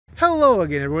Hello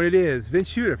again, everyone. It is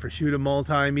Vince Shuta for Shuta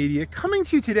Multimedia, coming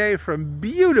to you today from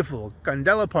beautiful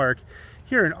Condella Park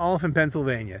here in Olyphant,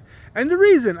 Pennsylvania. And the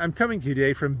reason I'm coming to you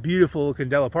today from beautiful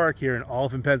Condella Park here in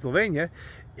Olyphant, Pennsylvania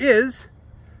is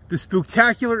the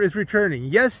Spooktacular is returning.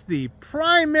 Yes, the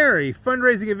primary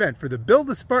fundraising event for the Build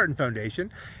A Spartan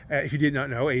Foundation. If you did not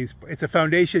know, it's a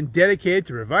foundation dedicated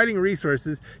to providing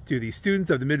resources to the students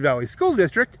of the Mid-Valley School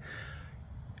District.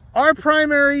 Our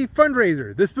primary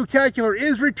fundraiser, the Spooktacular,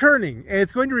 is returning, and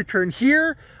it's going to return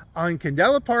here on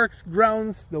Condella Park's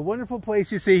grounds, the wonderful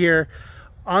place you see here,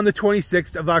 on the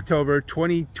 26th of October,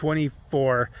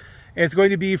 2024. And it's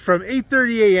going to be from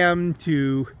 8:30 a.m.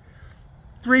 to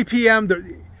 3 p.m.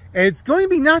 And it's going to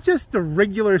be not just the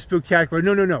regular Spooktacular.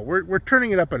 No. We're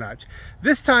turning it up a notch.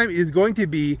 This time is going to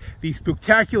be the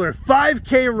Spooktacular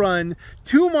 5K run,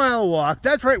 2-mile walk.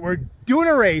 That's right, we're doing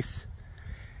a race.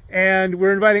 And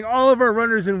we're inviting all of our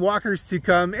runners and walkers to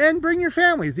come and bring your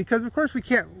families, because of course we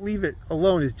can't leave it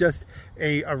alone as just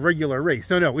a regular race.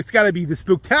 No, it's got to be the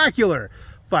Spooktacular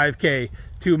 5K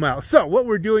 2 miles. So what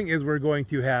we're doing is we're going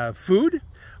to have food,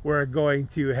 we're going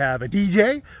to have a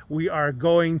DJ, we are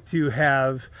going to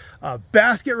have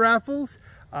basket raffles,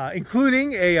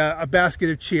 including a basket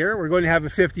of cheer. We're going to have a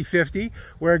 50-50.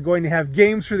 We're going to have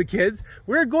games for the kids.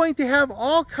 We're going to have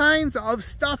all kinds of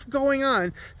stuff going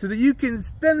on so that you can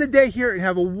spend the day here and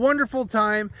have a wonderful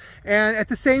time, and at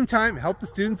the same time help the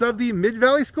students of the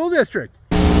Mid-Valley School District.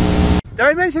 Did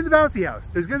I mention the Bouncy House?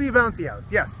 There's going to be a Bouncy House.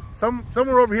 Yes,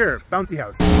 somewhere over here, Bouncy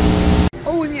House.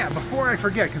 Oh, and yeah, before I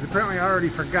forget, because apparently I already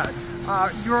forgot,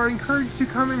 you are encouraged to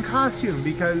come in costume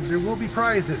because there will be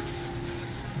prizes.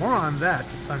 More on that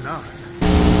anon.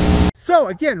 So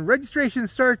again, registration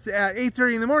starts at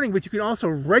 8:30 in the morning, but you can also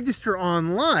register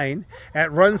online at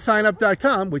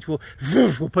runsignup.com, which we'll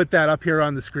put that up here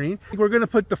on the screen. We're going to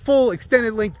put the full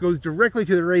extended link that goes directly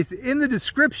to the race in the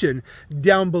description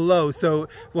down below. So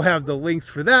we'll have the links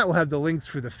for that. We'll have the links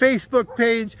for the Facebook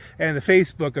page and the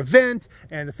Facebook event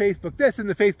and the Facebook this and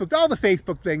the Facebook, all the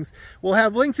Facebook things. We'll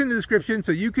have links in the description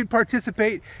so you could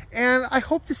participate. And I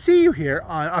hope to see you here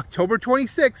on October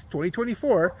 26,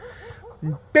 2024.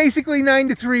 Basically 9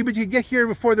 to 3, but you get here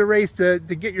before the race to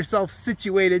get yourself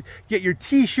situated, get your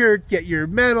t-shirt, get your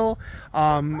medal.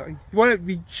 You want to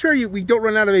be sure we don't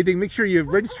run out of anything. Make sure you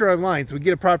register online so we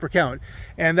get a proper count.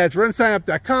 And that's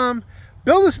runsignup.com.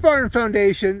 Build A Spartan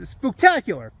Foundation,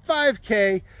 Spooktacular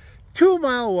 5K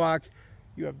 2-mile walk.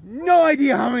 You have no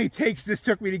idea how many takes this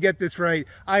took me to get this right.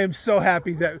 I am so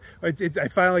happy that I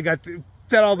finally got to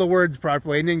set all the words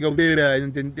properly and didn't go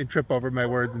and didn't trip over my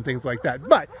words and things like that.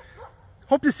 But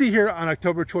hope to see you here on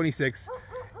October 26th,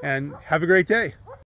 and have a great day.